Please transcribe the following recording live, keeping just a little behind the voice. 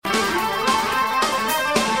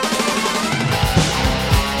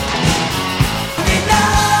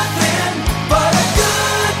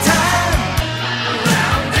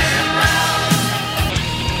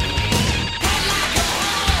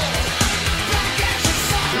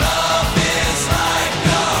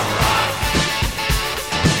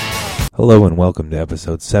Hello and welcome to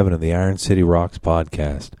episode 7 of the Iron City Rocks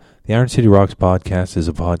podcast. The Iron City Rocks podcast is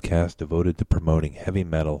a podcast devoted to promoting heavy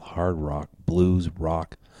metal, hard rock, blues,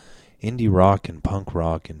 rock, indie rock, and punk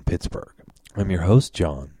rock in Pittsburgh. I'm your host,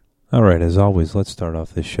 John. Alright, as always, let's start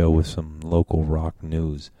off this show with some local rock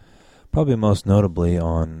news. Probably most notably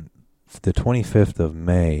on the 25th of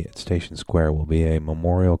May at Station Square will be a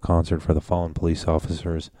memorial concert for the fallen police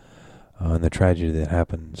officers and the tragedy that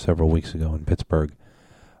happened several weeks ago in Pittsburgh.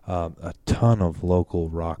 A ton of local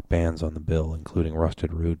rock bands on the bill, including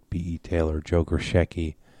Rusted Root, B.E. Taylor, Joker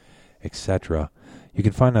Shecky, etc. You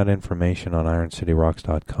can find out information on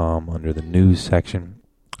IronCityRocks.com under the news section.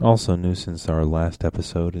 Also new since our last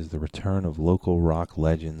episode is the return of local rock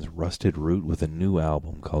legends Rusted Root with a new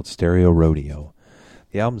album called Stereo Rodeo.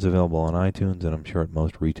 The album's available on iTunes and I'm sure at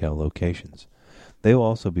most retail locations. They will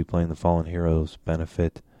also be playing the Fallen Heroes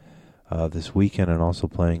benefit this weekend and also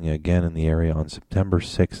playing again in the area on September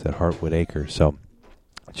 6th at Heartwood Acres. So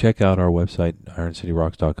check out our website,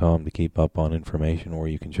 IronCityRocks.com, to keep up on information, or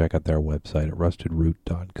you can check out their website at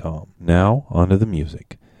RustedRoot.com. Now, on to the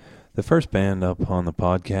music. The first band up on the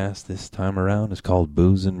podcast this time around is called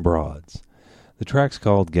Booze and Broads. The track's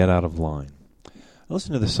called Get Out of Line. I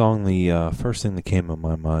listened to the song, the first thing that came to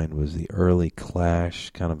my mind was the early Clash,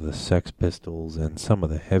 kind of the Sex Pistols, and some of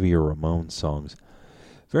the heavier Ramones songs.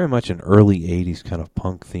 Very much an early 80s kind of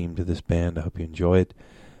punk theme to this band. I hope you enjoy it.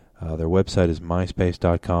 Their website is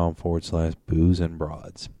myspace.com/booze and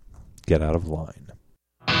broads. Get Out of Line.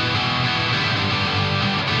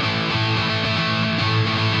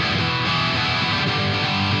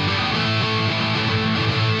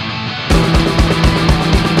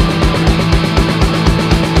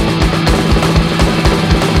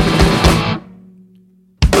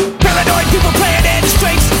 Paranoid people playing in the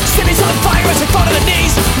streets, cities on fire as they fall to the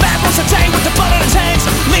knees. Man runs a day with the blood on his hands,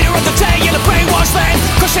 leader of the day in a brainwashed land.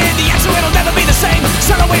 Crushing the answer, it'll never be the same.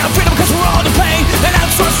 Sell away our freedom cause we're all in pain. An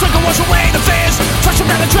outsourced trigger wash away the fears. Flush them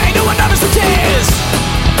down the drain, no one notice the tears.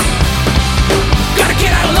 Gotta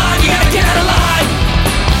get out of line, you gotta get out of line.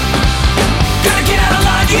 Gotta get out of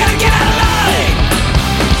line, you gotta get out of line.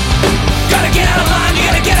 Gotta get out of line, you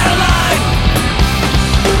gotta get out of line.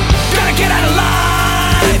 Gotta get out of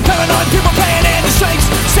line. Paranoid people playing in the streets,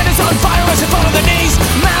 cities on fire as they fall to their knees.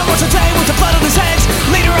 Man runs a day with the blood on his hands,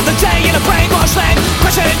 leader of the day in a brainwashed land.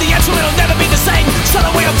 Questioning the answer, it'll never be the same. Sell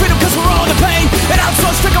away our freedom cause we're all in pain. An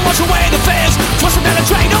outsourced trigger wash away the fears. Flush them down the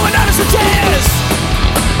drain, no one notice the tears.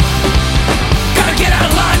 Gotta get out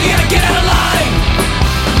of line, you gotta get out of line.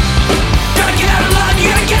 Gotta get out of line, you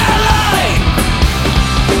gotta get out of line.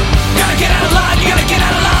 Gotta get out of line, you gotta get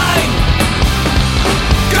out of line.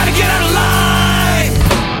 Gotta get out of line.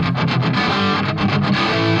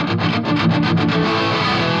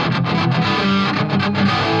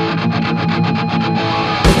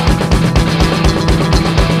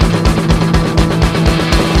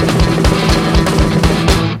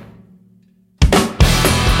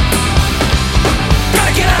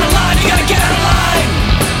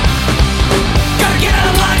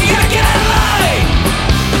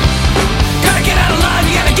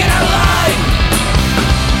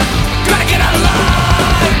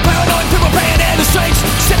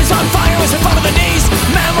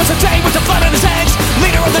 A day with the blood on his hands,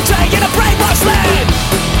 leader of the day in a brainwashed land.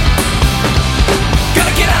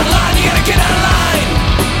 Gotta get out of line, you gotta get out of line.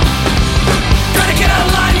 Gotta get out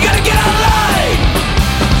of line, you gotta get out of line.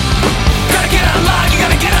 Gotta get out of line, you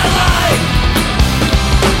gotta get out of line.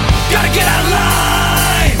 Gotta get out of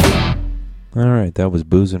line. Alright, that was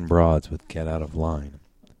Booze and Broads with Get Out of Line.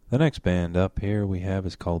 The next band up here we have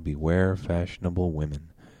is called Beware Fashionable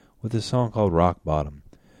Women, with a song called Rock Bottom.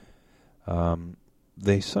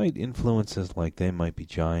 They cite influences like They Might Be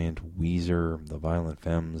Giant, Weezer, The Violent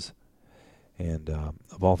Femmes, and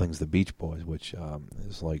of all things, the Beach Boys, which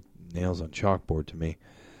is like nails on chalkboard to me.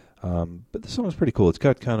 But the song is pretty cool. It's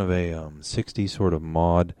got kind of a 60s sort of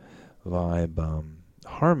mod vibe,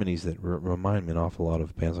 harmonies that remind me an awful lot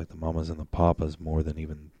of bands like the Mamas and the Papas more than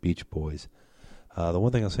even Beach Boys. The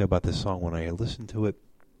one thing I'll say about this song, when I listen to it,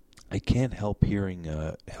 I can't help hearing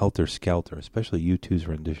Helter Skelter, especially U2's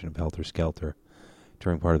rendition of Helter Skelter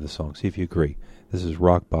during part of the song. See if you agree. This is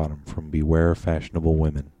Rock Bottom from Beware Fashionable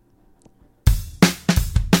Women.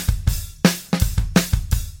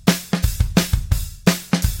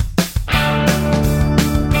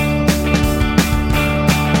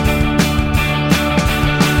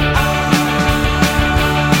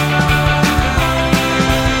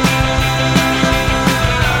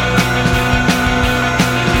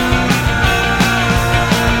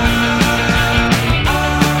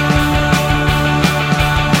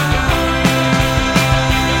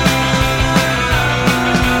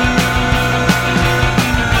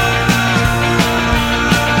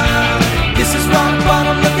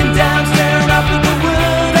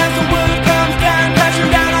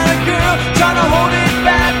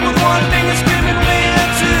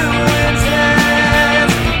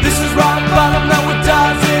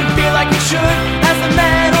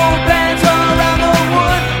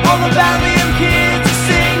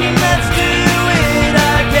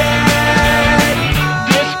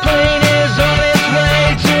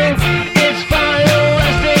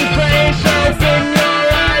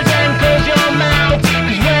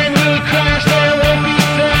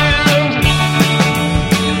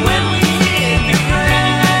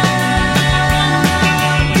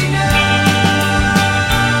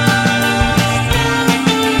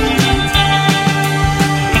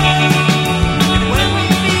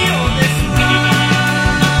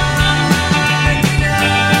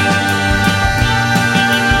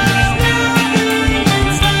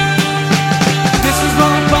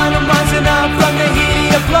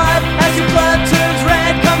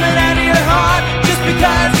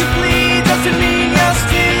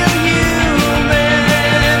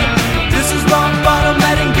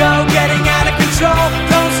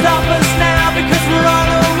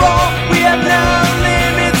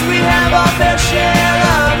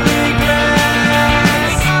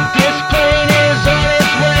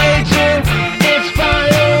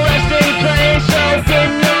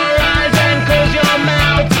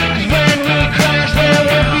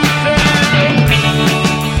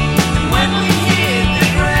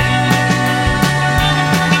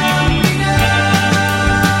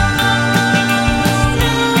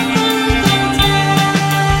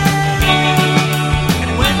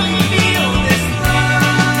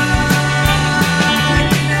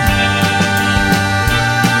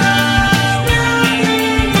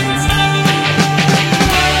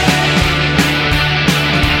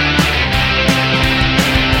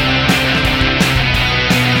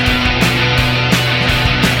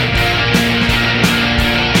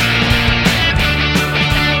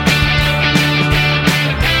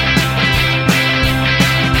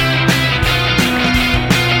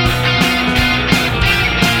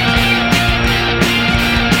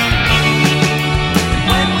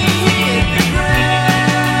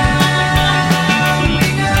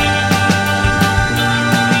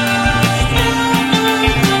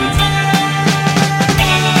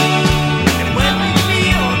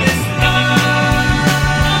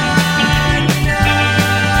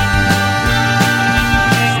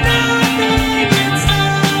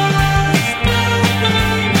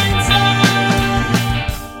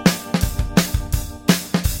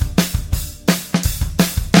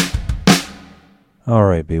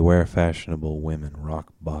 Beware Fashionable Women,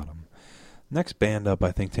 Rock Bottom. Next band up,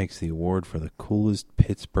 I think, takes the award for the coolest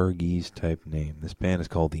Pittsburghese type name. This band is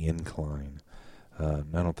called The Incline. I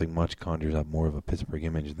don't think much conjures up more of a Pittsburgh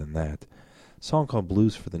image than that. A song called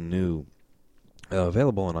Blues for the New.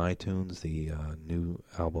 Available on iTunes, the new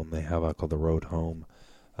album they have out called The Road Home.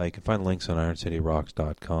 You can find links on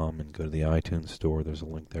IronCityRocks.com and go to the iTunes store. There's a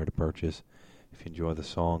link there to purchase if you enjoy the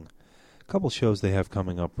song. A couple shows they have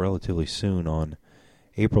coming up relatively soon. On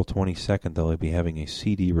April 22nd, they'll be having a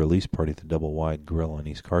CD release party at the Double Wide Grill on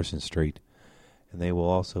East Carson Street. And they will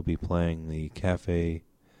also be playing the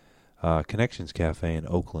Connections Cafe in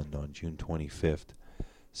Oakland on June 25th.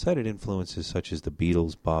 Cited influences such as the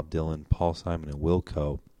Beatles, Bob Dylan, Paul Simon, and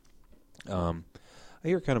Wilco. I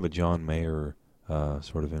hear kind of a John Mayer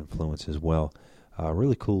sort of influence as well.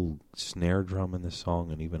 Really cool snare drum in this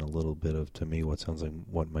song, and even a little bit of, to me, what sounds like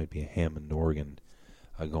what might be a Hammond organ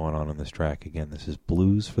going on this track. Again, this is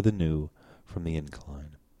Blues for the New from The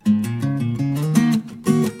Incline.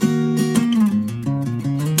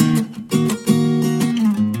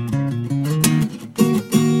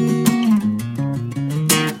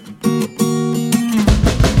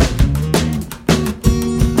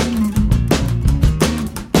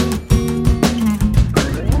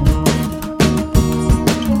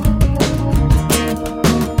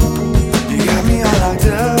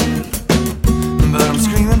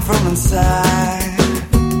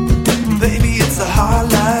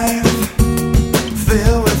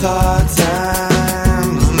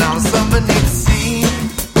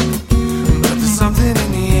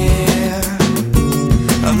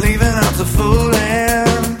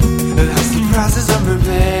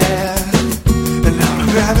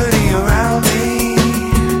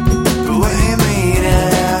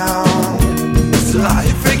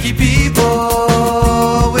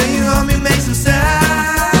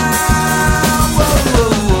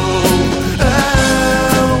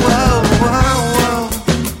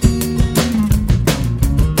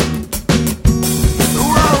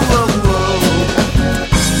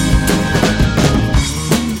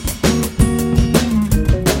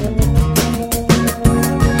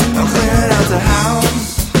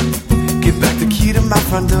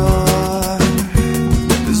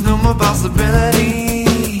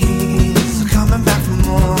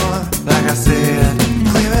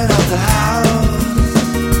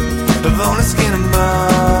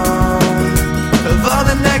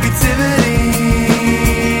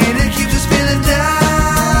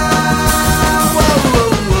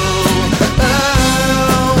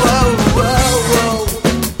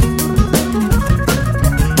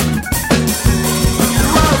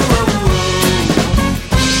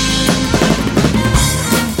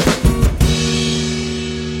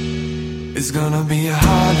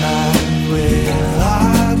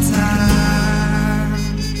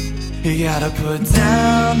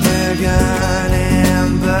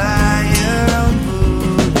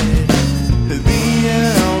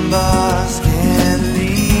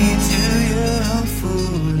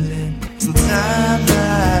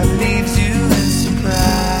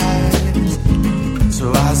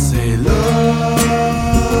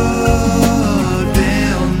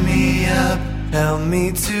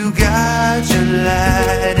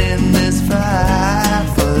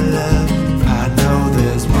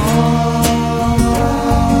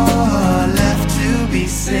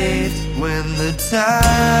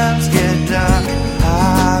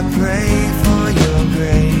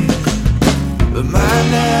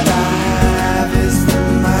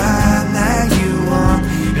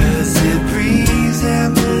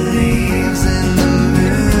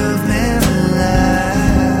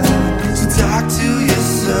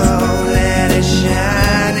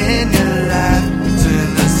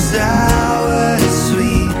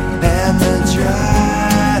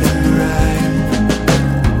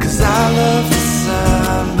 Love the sun.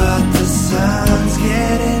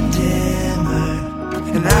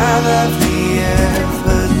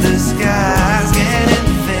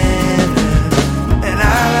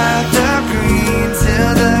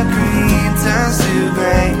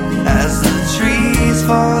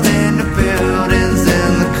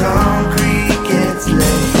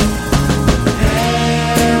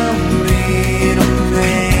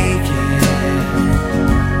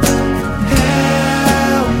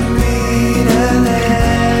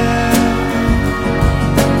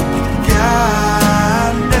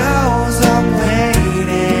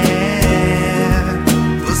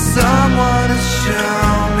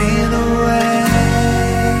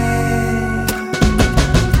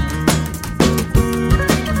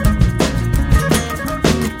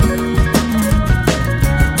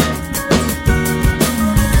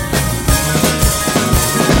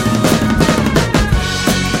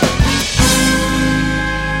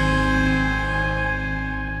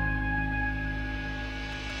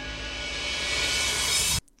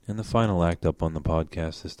 And the final act up on the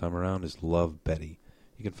podcast this time around is Love Betty.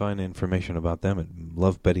 You can find information about them at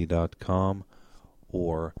lovebetty.com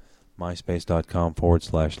or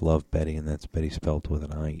myspace.com/lovebetty, and that's Betty spelled with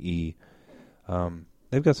an I-E.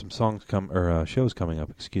 They've got some shows coming up,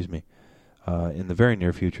 in the very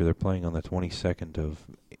near future. They're playing on the 22nd of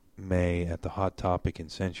May at the Hot Topic in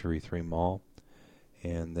Century 3 Mall.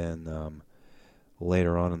 And then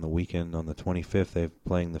later on in the weekend, on the 25th, they're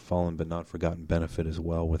playing the Fallen But Not Forgotten Benefit as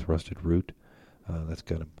well with Rusted Root. That's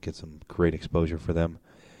going to get some great exposure for them.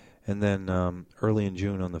 And then early in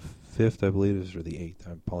June on the 5th, I believe, or the 8th.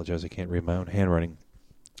 I apologize, I can't read my own handwriting.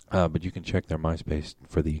 But you can check their MySpace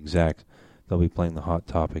for the exact. They'll be playing the Hot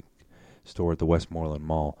Topic store at the Westmoreland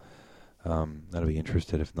Mall. That'll be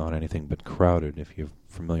interested, if not anything but crowded. If you're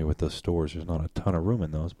familiar with those stores, there's not a ton of room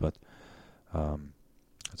in those, but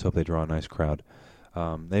let's hope they draw a nice crowd.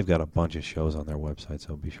 They've got a bunch of shows on their website,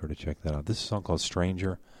 so be sure to check that out. This is a song called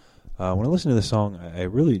Stranger. When I listened to this song, I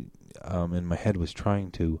really, in my head, was trying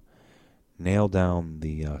to nail down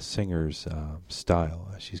the singer's style.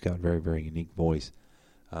 She's got a very, very unique voice.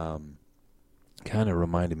 Kind of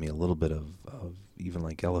reminded me a little bit of even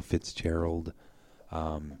like Ella Fitzgerald,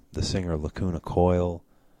 the singer Lacuna Coil.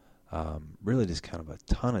 Really just kind of a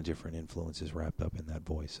ton of different influences wrapped up in that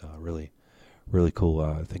voice. Really, really cool.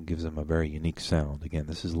 I think gives them a very unique sound. Again,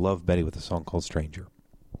 this is Love Betty with a song called Stranger.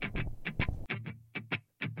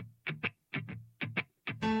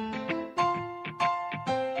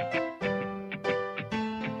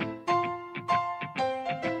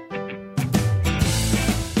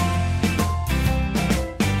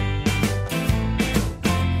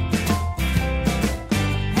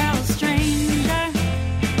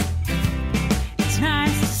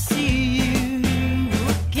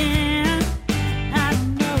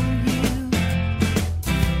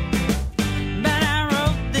 But I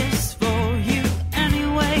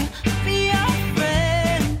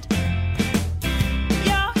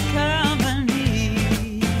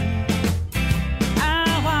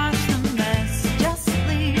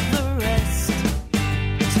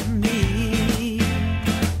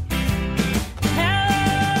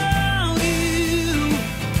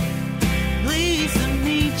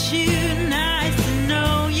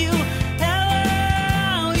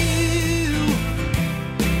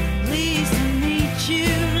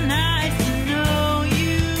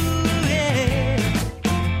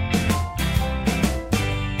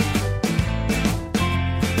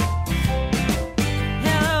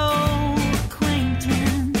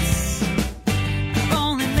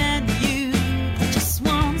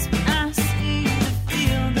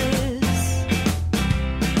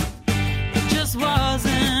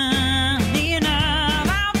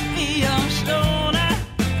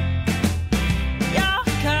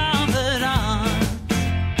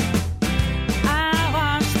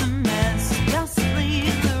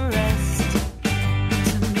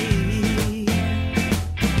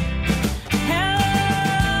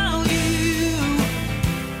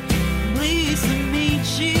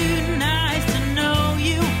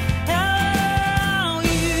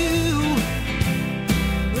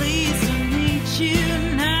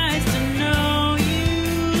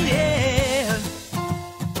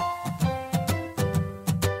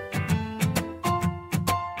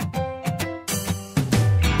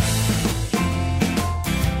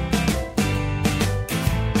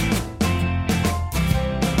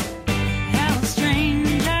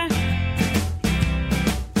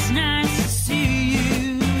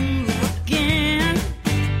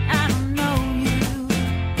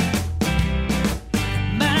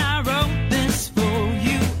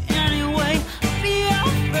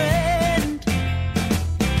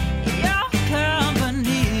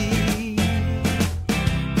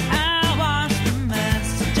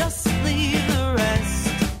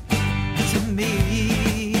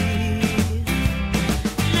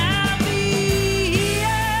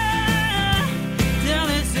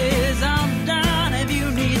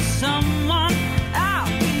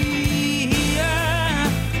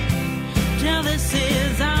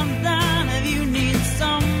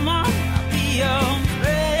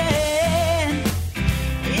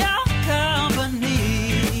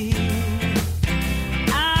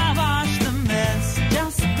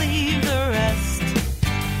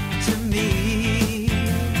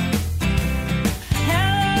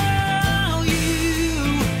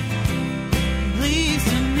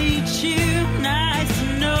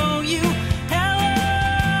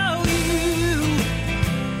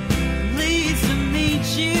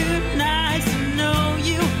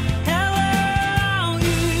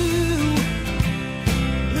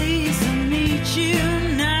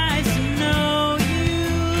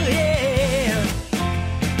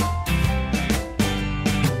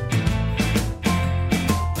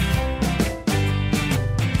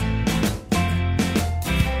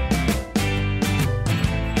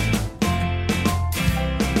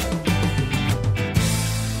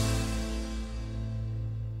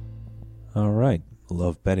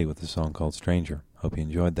Love Betty with a song called Stranger. Hope you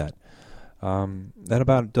enjoyed that. That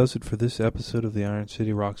about does it for this episode of the Iron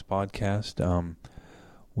City Rocks podcast.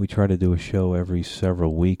 We try to do a show every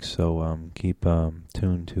several weeks, so keep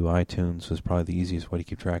tuned to iTunes. It's probably the easiest way to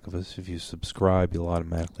keep track of us. If you subscribe, you'll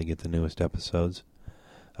automatically get the newest episodes.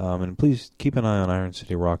 And please keep an eye on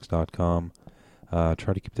IronCityRocks.com.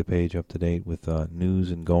 Try to keep the page up to date with news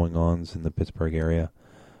and going-ons in the Pittsburgh area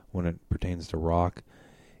when it pertains to rock.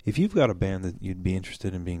 If you've got a band that you'd be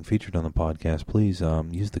interested in being featured on the podcast, please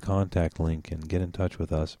use the contact link and get in touch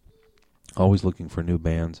with us. Always looking for new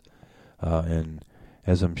bands, and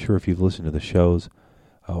as I'm sure if you've listened to the shows,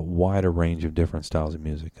 a wider range of different styles of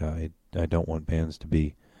music. I don't want bands to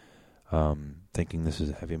be thinking this is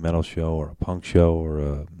a heavy metal show or a punk show or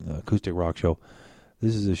an acoustic rock show.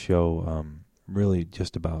 This is a show really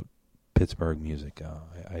just about Pittsburgh music.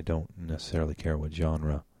 I don't necessarily care what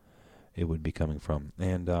genre it would be coming from.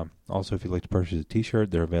 And also, if you'd like to purchase a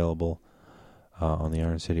t-shirt, they're available on the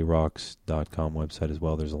IronCityRocks.com website as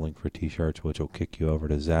well. There's a link for t-shirts, which will kick you over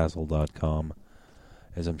to Zazzle.com.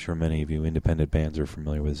 As I'm sure many of you independent bands are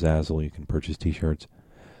familiar with Zazzle, you can purchase t-shirts.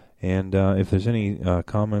 And if there's any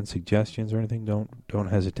comments, suggestions, or anything, don't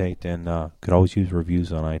hesitate, and could always use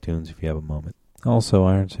reviews on iTunes if you have a moment. Also,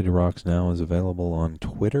 Iron City Rocks now is available on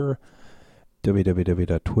Twitter,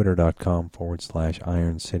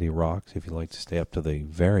 www.twitter.com/IronCityRocks if you'd like to stay up to the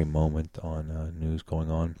very moment on news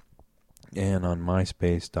going on, and on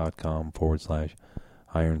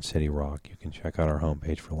myspace.com/IronCityRock. You can check out our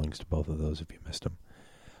homepage for links to both of those if you missed them.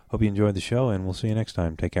 Hope you enjoyed the show, and we'll see you next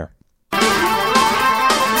time. Take care.